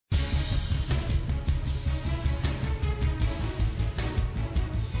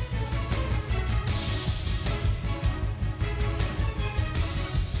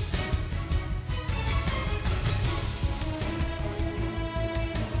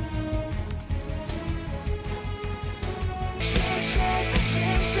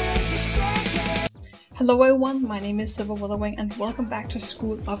Hello everyone, my name is Silverwillerwing and welcome back to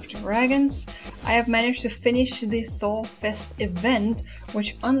School of Dragons. I have managed to finish the Thawfest Event,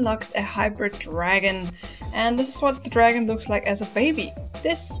 which unlocks a hybrid dragon. And this is what the dragon looks like as a baby.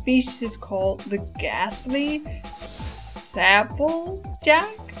 This species is called the Ghastly Zapplejack,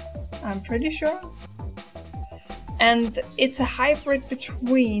 I'm pretty sure. And it's a hybrid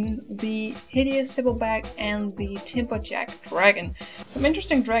between the Hideous Zippleback and the Timberjack dragon. Some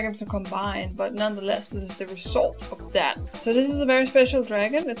interesting dragons to combine, but nonetheless, this is the result of that. So this is a very special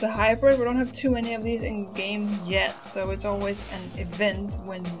dragon. It's a hybrid. We don't have too many of these in game yet, so it's always an event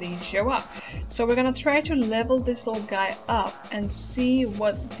when these show up. So we're gonna try to level this little guy up and see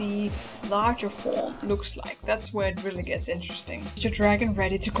what the larger form looks like. That's where it really gets interesting. Is your dragon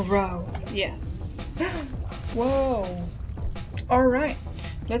ready to grow? Yes. Whoa! Alright,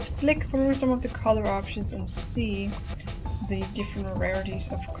 let's flick through some of the color options and see the different rarities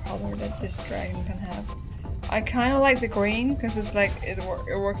of color that this dragon can have. I kind of like the green because it's like it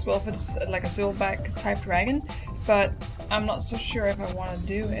works well for this, like a silverback type dragon, but I'm not so sure if I want to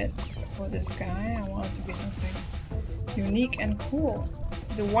do it for this guy. I want it to be something unique and cool.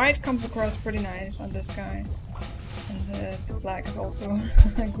 The white comes across pretty nice on this guy, and the black is also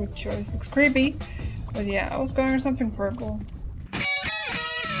a good choice. Looks creepy. But yeah, I was going for something purple.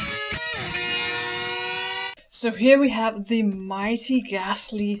 So here we have the mighty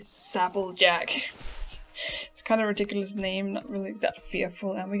Ghastly Zapplejack. It's kind of a ridiculous name, not really that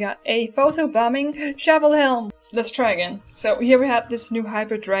fearful. And we got a photo-bombing shovel helm. Let's try again. So here we have this new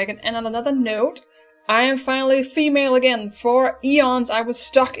hybrid dragon. And on another note, I am finally female again. For eons I was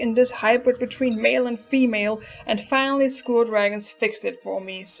stuck in this hybrid between male and female. And finally School Dragons fixed it for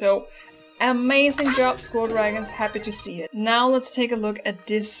me. So amazing job, School Dragons, happy to see it. Now let's take a look at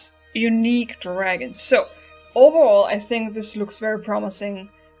this unique dragon. So, overall, I think this looks very promising.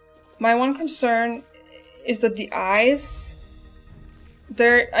 My one concern is that the eyes...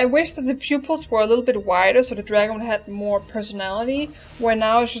 I wish that the pupils were a little bit wider so the dragon would have more personality, where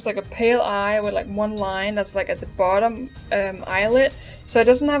now it's just like a pale eye with like one line that's like at the bottom eyelid. So it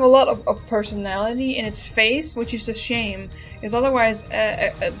doesn't have a lot of personality in its face, which is a shame. It's otherwise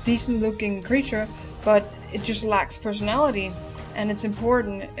a decent looking creature, but it just lacks personality. And it's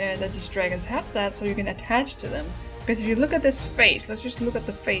important that these dragons have that so you can attach to them. Because if you look at this face, let's just look at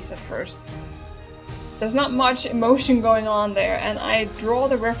the face at first. There's not much emotion going on there, and I draw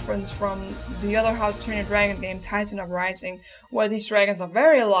the reference from the other How to Train a Dragon game, Titan of Rising, where these dragons are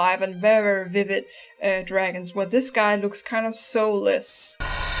very alive and very, very vivid dragons, where this guy looks kind of soulless.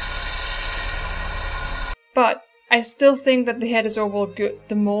 But I still think that the head is overall good,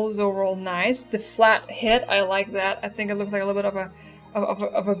 the mold is overall nice, the flat head, I like that. I think it looks like a little bit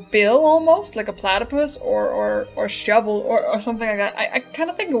of a bill almost, like a platypus or shovel or something like that. I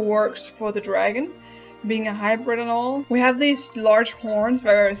kind of think it works for the dragon, being a hybrid and all. We have these large horns,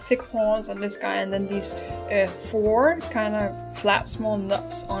 very thick horns on this guy, and then these 4 kind of flat small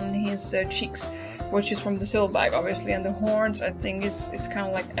nubs on his cheeks, which is from the silverback obviously, and the horns I think is kind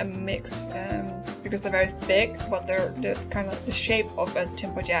of like a mix because they're very thick, but they're kind of the shape of a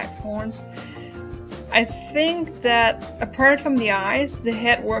Timberjack's horns. I think that apart from the eyes, the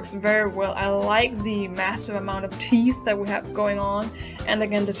head works very well. I like the massive amount of teeth that we have going on, and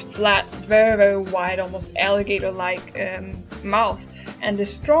again this flat, very, very wide, almost alligator-like mouth. And the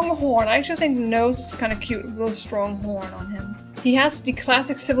strong horn, I actually think the nose is kind of cute, a little strong horn on him. He has the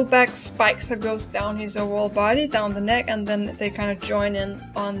classic silverback spikes that goes down his overall body, down the neck, and then they kind of join in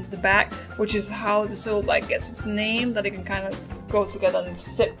on the back, which is how the silverback gets its name, that it can kind of go together and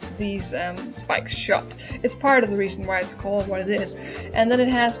zip these spikes shut. It's part of the reason why it's called what it is. And then it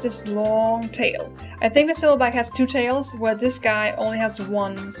has this long tail. I think the silverback has 2 tails, where this guy only has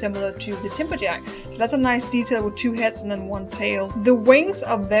 1, similar to the Timberjack. So that's a nice detail with 2 heads and then 1 tail. The wings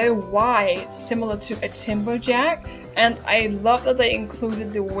are very wide, similar to a Timberjack. And I love that they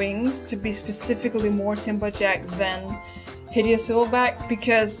included the wings to be specifically more Timberjack than Hideous Zippleback,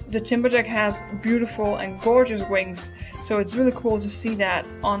 because the Timberjack has beautiful and gorgeous wings, so it's really cool to see that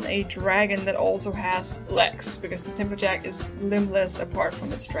on a dragon that also has legs, because the Timberjack is limbless apart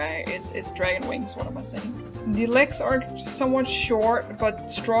from its dragon wings, what am I saying? The legs are somewhat short, but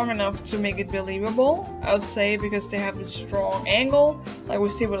strong enough to make it believable, I would say, because they have this strong angle, like we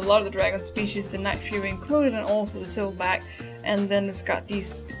see with a lot of the dragon species, the Night Fury included, and also the Silverback. And then it's got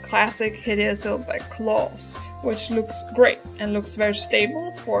these classic Hideous Zippleback claws, which looks great and looks very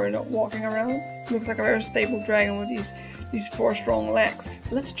stable for, you know, walking around. Looks like a very stable dragon with these 4 strong legs.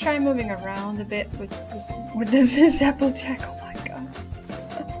 Let's try moving around a bit with this Zapplejack. Oh my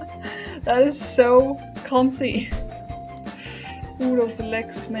god, that is so clumsy. Ooh, those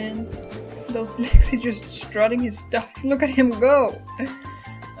legs, man. Those legs, he's just strutting his stuff. Look at him go!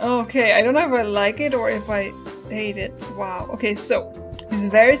 Okay, I don't know if I like it or if I hate it. Wow. Okay, so he's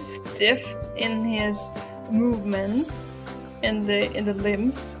very stiff in his movements, in the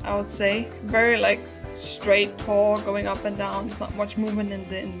limbs, I would say. Very like straight paw going up and down. There's not much movement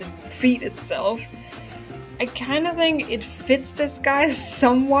in the feet itself. I kind of think it fits this guy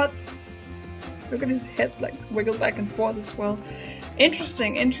somewhat. Look at his head like wiggle back and forth as well.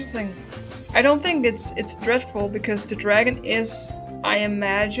 Interesting, interesting. I don't think it's dreadful because the dragon is, I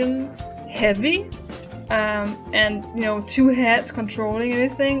imagine, heavy. And you know, two heads controlling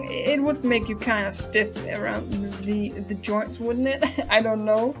everything, it would make you kind of stiff around the joints, wouldn't it? I don't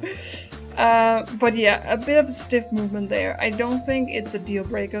know. But yeah, a bit of a stiff movement there. I don't think it's a deal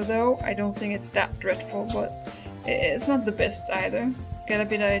breaker though. I don't think it's that dreadful, but it's not the best either. Get a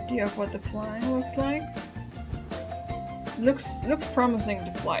bit of idea of what the flying looks like. Looks promising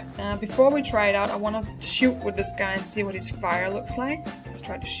to fly. Before we try it out, I want to shoot with this guy and see what his fire looks like. Let's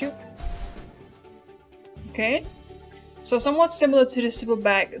try to shoot. Okay. So somewhat similar to the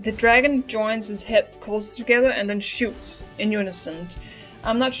Zippleback, the dragon joins his head closer together and then shoots in unison.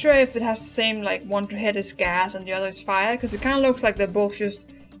 I'm not sure if it has the same, like, one head is gas and the other is fire, because it kind of looks like they're both just,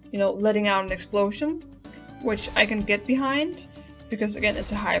 you know, letting out an explosion, which I can get behind, because again,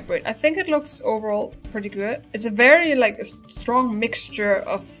 it's a hybrid. I think it looks overall pretty good. It's a very, like, a strong mixture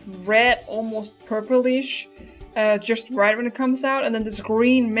of red, almost purplish, just right when it comes out, and then this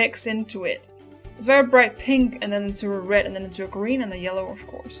green mix into it. It's very bright pink, and then into a red, and then into a green, and a yellow, of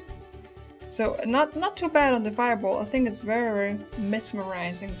course. So, not too bad on the fireball. I think it's very, very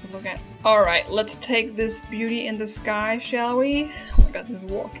mesmerizing to look at. Alright, let's take this beauty in the sky, shall we? Oh my god, this is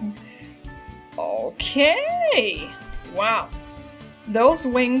walking. Okay! Wow. Those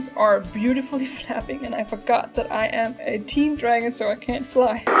wings are beautifully flapping, and I forgot that I am a teen dragon, so I can't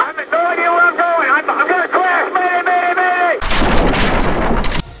fly. I'm no idea where I'm going! I'm gonna crash! Mayday!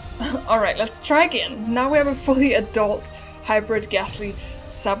 Alright, let's try again. Now we have a fully adult hybrid Ghastly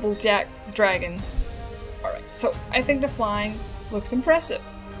Zapplejack dragon. Alright, so I think the flying looks impressive.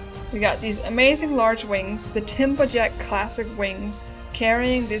 We got these amazing large wings, the Timberjack classic wings,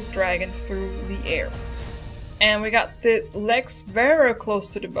 carrying this dragon through the air. And we got the legs very, very close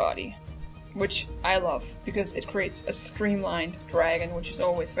to the body, which I love because it creates a streamlined dragon, which is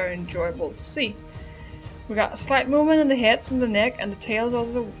always very enjoyable to see. We got a slight movement in the heads and the neck, and the tail is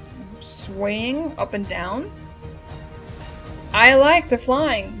also swaying up and down. I like the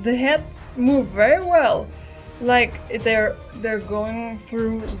flying. The heads move very well. Like they're going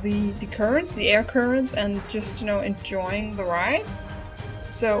through the currents, the air currents, and just, you know, enjoying the ride.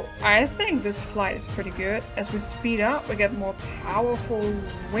 So I think this flight is pretty good. As we speed up, we get more powerful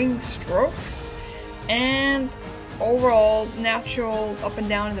wing strokes, and overall natural up and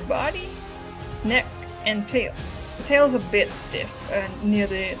down in the body, neck, and tail. The tail is a bit stiff near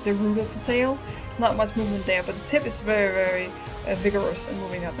the root of the tail. Not much movement there, but the tip is very, very vigorous and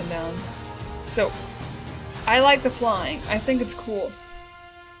moving up and down. So I like the flying. I think it's cool.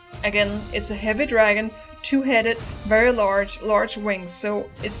 Again, it's a heavy dragon, two-headed, very large wings, so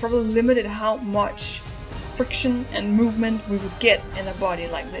it's probably limited how much friction and movement we would get in a body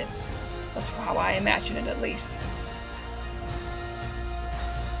like this. That's how I imagine it, at least.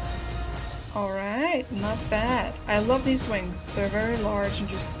 Alright, not bad. I love these wings. They're very large and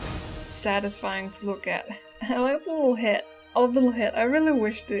just satisfying to look at. I like the little head. I love the little head. I really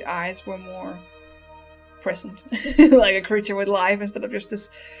wish the eyes were more present. Like a creature with life instead of just this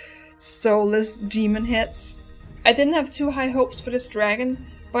soulless demon heads. I didn't have too high hopes for this dragon,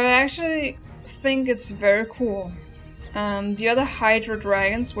 but I actually think it's very cool. The other Hydra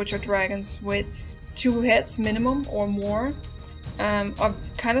dragons, which are dragons with 2 heads minimum or more, are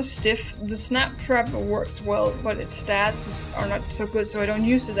kind of stiff. The snap trap works well, but its stats are not so good, so I don't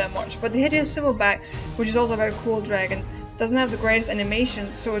use it that much. But the Hideous Zippleback, which is also a very cool dragon, doesn't have the greatest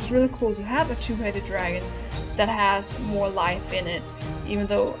animation, so it's really cool to have a 2-headed dragon that has more life in it. Even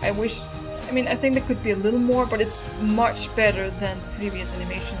though I think there could be a little more, but it's much better than the previous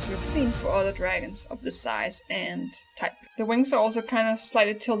animations we've seen for other dragons of this size and type. The wings are also kind of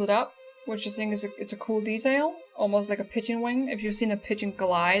slightly tilted up, which I think is it's a cool detail, almost like a pigeon wing. If you've seen a pigeon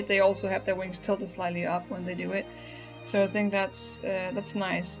glide, they also have their wings tilted slightly up when they do it. So I think that's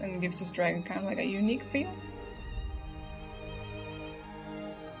nice and gives this dragon kind of like a unique feel.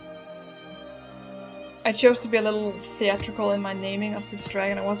 I chose to be a little theatrical in my naming of this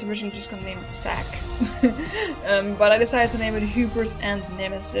dragon. I was originally just gonna name it Zack, but I decided to name it Hubris and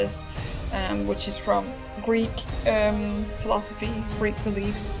Nemesis, which is from Greek philosophy, Greek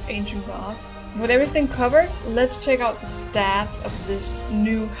beliefs, ancient gods. With everything covered, let's check out the stats of this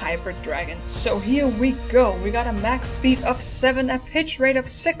new hybrid dragon. So here we go. We got a max speed of 7, a pitch rate of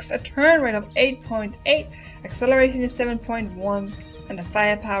 6, a turn rate of 8.8, acceleration is 7.1, and a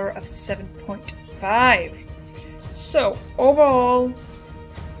firepower of 7.5. So overall,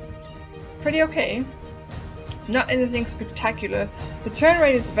 pretty okay. Not anything spectacular. The turn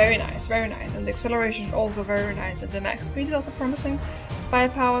rate is very nice, and the acceleration is also very nice, and the max speed is also promising.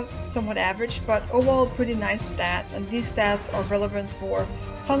 Firepower, somewhat average, but overall pretty nice stats, and these stats are relevant for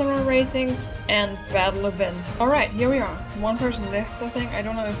Fun Run Racing and Battle Event. Alright, here we are. One person left, I think. I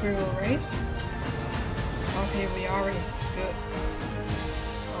don't know if we will race. Okay, we are racing. Good.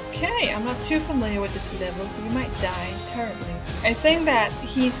 Okay, I'm not too familiar with this level, so we might die terribly. I think that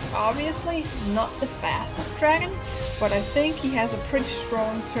he's obviously not the fastest dragon, but I think he has a pretty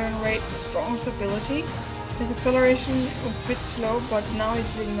strong turn rate, strong stability. His acceleration was a bit slow, but now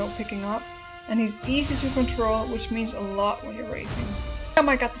he's really not picking up. And he's easy to control, which means a lot when you're racing. Oh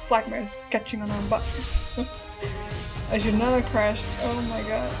my god, the flag mare is catching on our butt. I should not have crashed. Oh my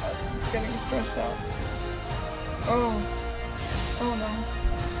god, I'm getting stressed out. Oh. Oh no.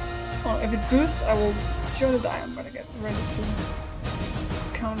 Oh, if it boosts, I will surely die. I'm gonna get ready to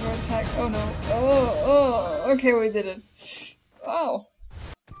counter-attack. Oh no. Oh, okay, we did it. Oh.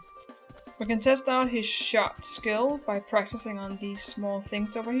 We can test out his shot skill by practicing on these small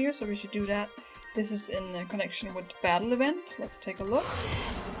things over here, so we should do that. This is in connection with the battle event. Let's take a look.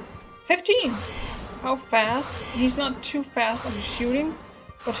 15! How fast? He's not too fast on the shooting,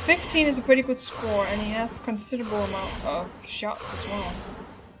 but 15 is a pretty good score, and he has considerable amount of shots as well.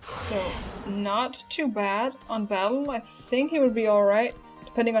 So, not too bad on battle. I think he would be alright,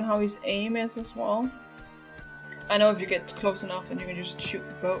 depending on how his aim is as well. I know if you get close enough, then you can just shoot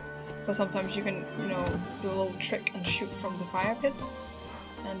the boat. But sometimes you can, you know, do a little trick and shoot from the fire pits.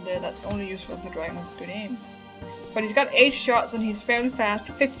 And that's only useful if the dragon has good aim. But he's got 8 shots and he's fairly fast,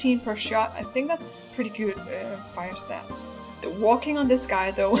 15 per shot. I think that's pretty good fire stats. The walking on this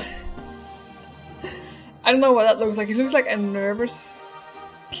guy though, I don't know what that looks like. He looks like a nervous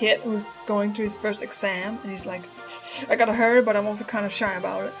kid who's going to his first exam and he's like, I gotta hurry, but I'm also kind of shy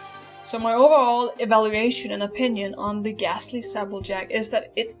about it. So my overall evaluation and opinion on the Ghastly Zapplejack is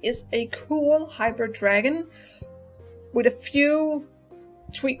that it is a cool hybrid dragon with a few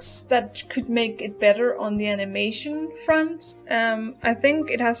tweaks that could make it better on the animation front. I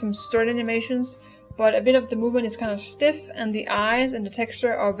think it has some sturdy animations, but a bit of the movement is kind of stiff and the eyes and the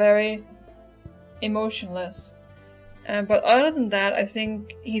texture are very emotionless. But other than that, I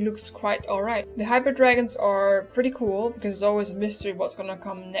think he looks quite alright. The hybrid dragons are pretty cool because it's always a mystery what's gonna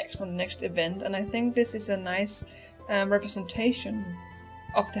come next on the next event, and I think this is a nice representation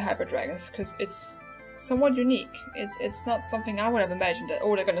of the hybrid dragons because it's somewhat unique. It's not something I would have imagined that,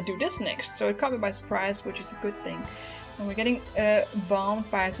 oh, they're gonna do this next, so it caught me by surprise, which is a good thing. And we're getting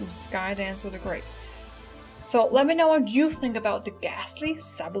bombed by some Skydancer the Great. So let me know what you think about the Ghastly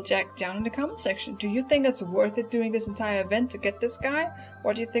Zapplejack down in the comment section. Do you think it's worth it doing this entire event to get this guy?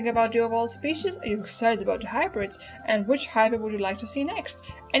 What do you think about the overall species? Are you excited about the hybrids? And which hybrid would you like to see next?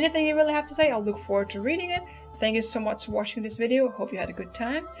 Anything you really have to say, I'll look forward to reading it. Thank you so much for watching this video. Hope you had a good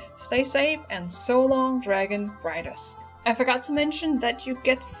time. Stay safe and so long, Dragon Riders. I forgot to mention that you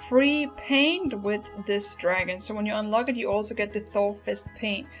get free paint with this dragon. So when you unlock it, you also get the Thawfest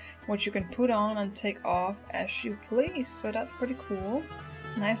paint, which you can put on and take off as you please. So that's pretty cool.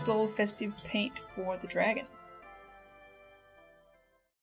 Nice little festive paint for the dragon.